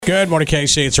Good morning,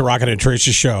 Casey. It's a Rocket and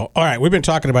Teresa show. All right, we've been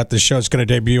talking about this show. It's going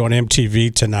to debut on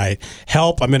MTV tonight.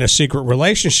 Help, I'm in a secret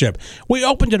relationship. We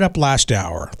opened it up last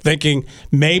hour thinking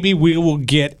maybe we will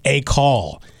get a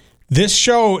call. This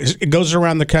show it goes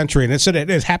around the country, and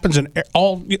it happens in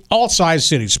all size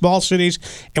cities, small cities,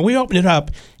 and we opened it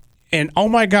up. And oh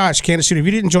my gosh, Kansas City, if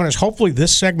you didn't join us, hopefully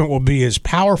this segment will be as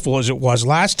powerful as it was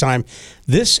last time.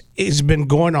 This has been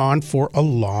going on for a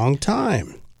long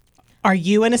time. Are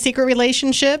you in a secret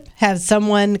relationship? Has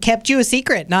someone kept you a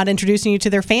secret, not introducing you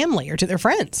to their family or to their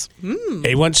friends?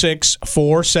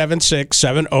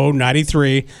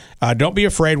 816-476-7093. Don't be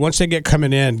afraid. Once they get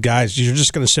coming in, guys, you're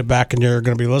just going to sit back and you're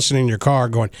going to be listening in your car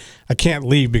going, I can't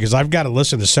leave because I've got to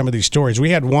listen to some of these stories. We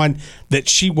had one that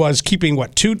she was keeping,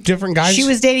 two different guys? She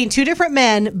was dating two different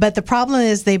men, but the problem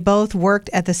is they both worked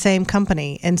at the same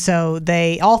company. And so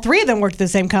all three of them worked at the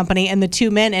same company, and the two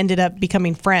men ended up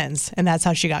becoming friends, and that's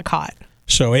how she got caught.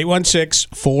 So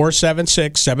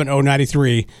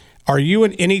 816-476-7093. Are you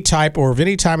in any type or of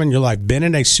any time in your life been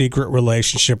in a secret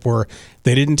relationship where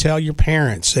they didn't tell your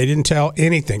parents, they didn't tell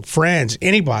anything, friends,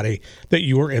 anybody that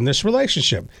you were in this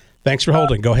relationship? Thanks for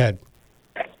holding. Go ahead.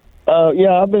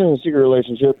 Yeah, I've been in a secret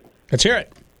relationship. Let's hear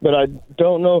it. But I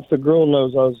don't know if the girl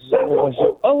knows I was in a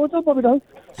relationship. Oh, what's up, puppy dog?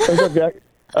 What's up, Jack?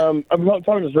 I'm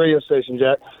talking to this radio station,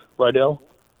 Jack. Rydell.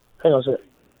 Hang on a second.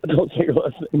 Don't say your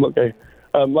last name, okay.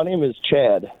 My name is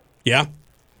Chad. Yeah.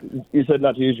 You said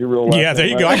not to use your real last name. Yeah, there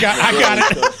you go. I got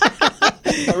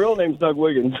it. My real name's Doug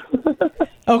Wiggins.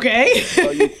 Okay.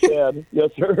 You Chad. Yes,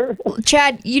 sir.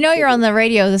 Chad, you know you're on the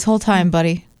radio this whole time,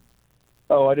 buddy.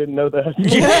 Oh, I didn't know that.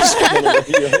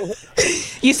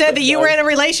 You said that you were in a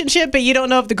relationship, but you don't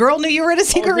know if the girl knew you were in a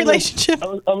secret relationship?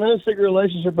 I'm in a secret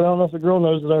relationship, but I don't know if the girl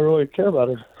knows that I really care about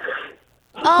her.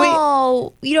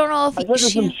 Oh, you don't know if I took her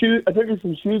some shoes. I took her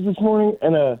some shoes this morning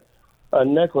and a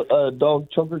necklace, a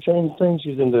dog choker chain thing.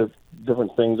 She's into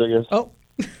different things, I guess. Oh,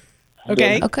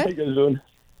 okay. How you guys doing?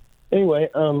 Anyway,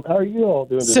 how are you all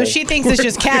doing today? So she thinks it's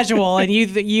just casual, and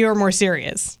you're more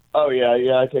serious. Oh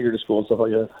yeah. I take her to school and stuff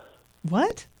like that.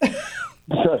 What?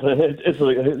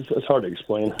 It's hard to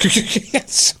explain.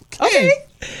 Yes. Okay.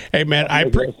 Hey man,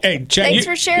 hey Chad, thanks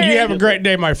for sharing. You have a great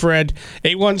day, my friend.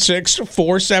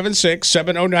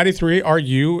 816-476-7093. Are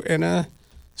you in a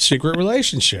secret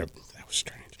relationship? That was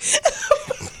strange.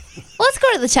 Let's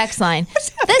go to the text line.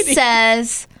 This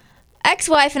says,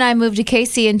 ex-wife and I moved to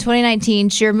KC in 2019.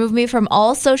 She removed me from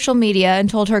all social media and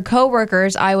told her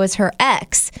coworkers I was her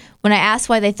ex. When I asked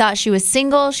why they thought she was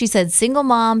single, she said single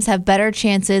moms have better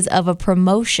chances of a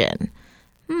promotion.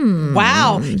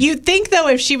 Wow. You'd think, though,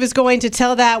 if she was going to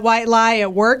tell that white lie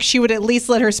at work, she would at least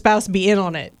let her spouse be in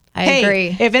on it. I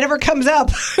agree. If it ever comes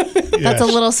up. That's a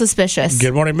little suspicious.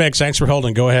 Good morning, Mix. Thanks for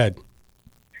holding. Go ahead.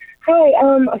 Hi.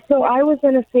 So I was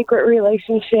in a secret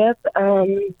relationship.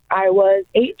 I was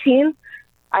 18.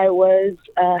 I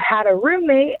had a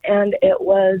roommate, and it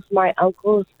was my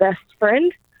uncle's best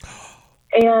friend.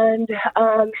 And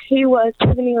he was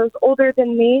 7 years older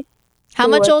than me. How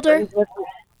much older?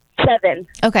 7.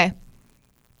 Okay.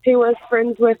 He was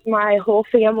friends with my whole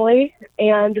family,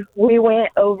 and we went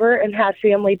over and had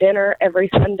family dinner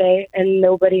every Sunday, and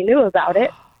nobody knew about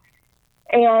it.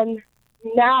 And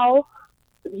now,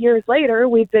 years later,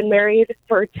 we've been married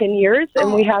for 10 years,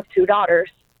 and we have 2 daughters.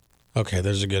 Okay,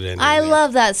 there's a good ending. I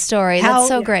love that story. That's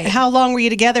so great. How long were you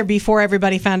together before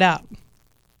everybody found out?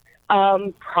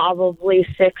 Probably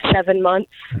 6-7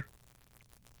 months.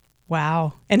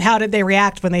 Wow. And how did they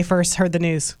react when they first heard the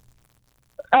news?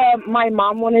 My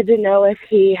mom wanted to know if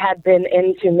he had been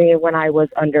into me when I was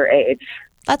underage.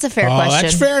 That's a fair question.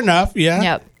 That's fair enough. Yeah.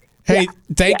 Yep. Hey,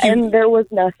 thank you. And there was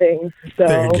nothing. So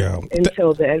there you go.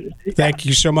 Until then. Thank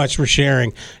you so much for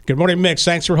sharing. Good morning, Mix.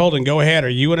 Thanks for holding. Go ahead. Are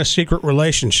you in a secret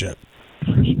relationship?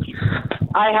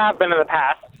 I have been in the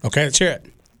past. Okay, let's hear it.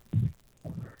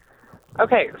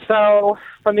 Okay, so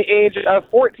from the age of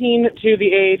 14 to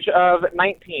the age of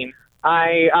 19,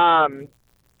 I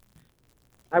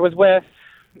was with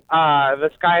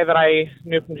this guy that I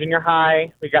knew from junior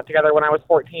high. We got together when I was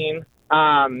 14,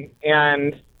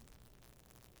 and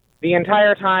the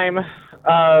entire time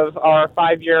of our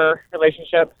 5-year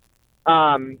relationship,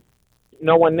 no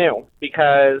one knew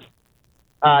because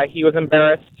he was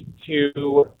embarrassed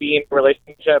to be in a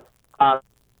relationship, a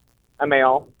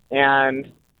male,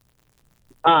 and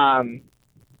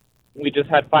we just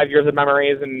had 5 years of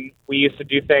memories, and we used to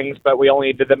do things, but we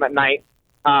only did them at night.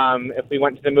 If we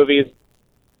went to the movies,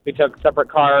 we took separate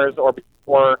cars or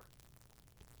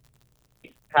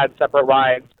had separate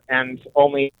rides, and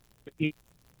only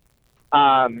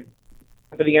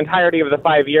for the entirety of the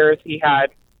 5 years, he had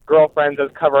girlfriends as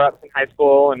cover-ups in high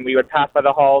school, and we would pass by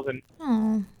the halls,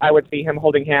 and I would see him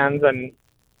holding hands, and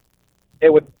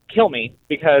it would kill me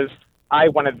because I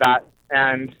wanted that.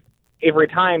 And every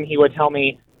time he would tell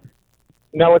me,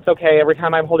 no, it's okay. Every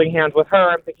time I'm holding hands with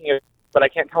her, I'm thinking, but I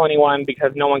can't tell anyone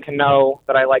because no one can know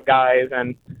that I like guys.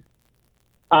 And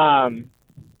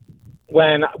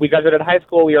when we graduated high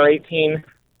school, we were 18,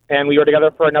 and we were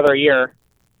together for another year.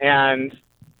 And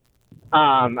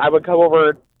I would go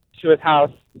over to his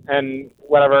house and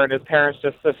whatever, and his parents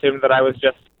just assumed that I was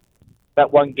just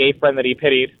that one gay friend that he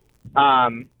pitied.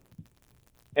 And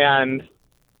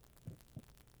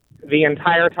the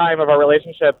entire time of our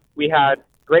relationship, we had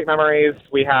great memories.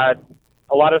 We had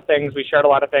a lot of things. We shared a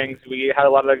lot of things. We had a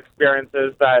lot of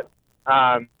experiences that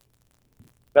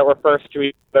were first to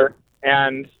each other.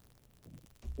 And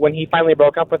when he finally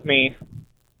broke up with me,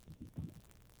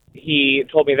 he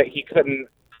told me that he couldn't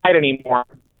hide anymore,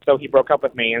 so he broke up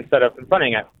with me instead of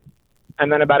confronting it.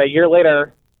 And then about a year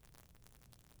later,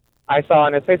 I saw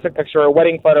in his Facebook picture a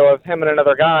wedding photo of him and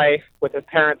another guy with his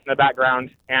parents in the background,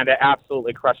 and it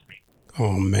absolutely crushed me.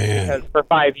 Oh, man. Because for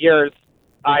 5 years,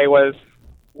 I was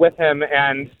with him,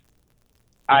 and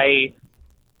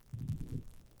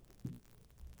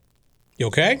You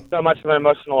okay? so much of an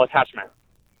emotional attachment.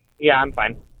 Yeah, I'm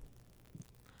fine.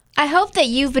 I hope that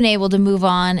you've been able to move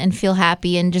on and feel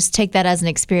happy and just take that as an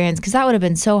experience, because that would have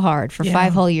been so hard for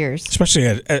 5 whole years. Especially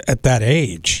at that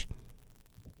age.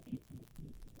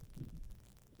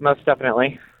 Most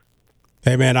definitely.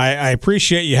 Hey, man, I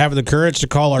appreciate you having the courage to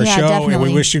call our Yeah, show, and definitely.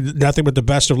 we wish you nothing but the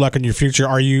best of luck in your future.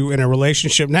 Are you in a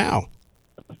relationship now?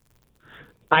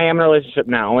 I am in a relationship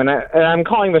now, and I'm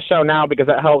calling the show now because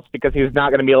it helps, because he's not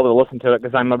going to be able to listen to it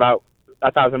because I'm about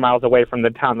 1,000 miles away from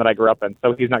the town that I grew up in,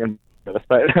 so he's not going to do this.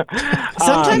 But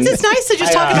Sometimes it's nice to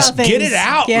just talk about Just things. get it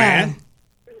out, man.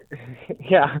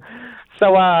 yeah.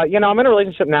 So, I'm in a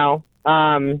relationship now,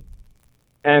 and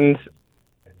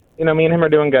me and him are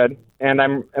doing good, and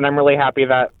I'm really happy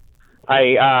that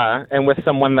I am with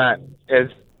someone that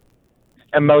is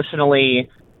emotionally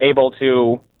able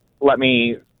to let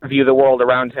me view the world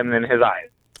around him in his eyes.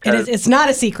 It's not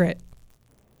a secret.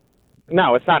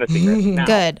 No, it's not a secret. No.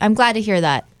 Good. I'm glad to hear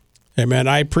that. Hey, man,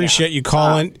 I appreciate you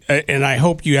calling, and I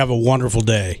hope you have a wonderful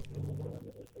day.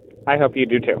 I hope you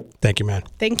do too. Thank you, man.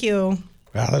 Thank you.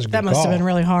 Wow, that's a good That must call. have been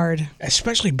really hard.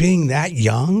 Especially being that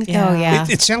young. Yeah. Oh, yeah.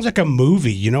 It sounds like a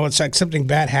movie. You know, it's like something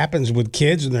bad happens with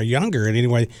kids and they're younger. And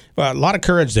anyway, a lot of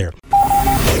courage there.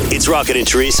 It's Rocket and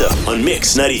Teresa on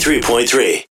Mix 93.3.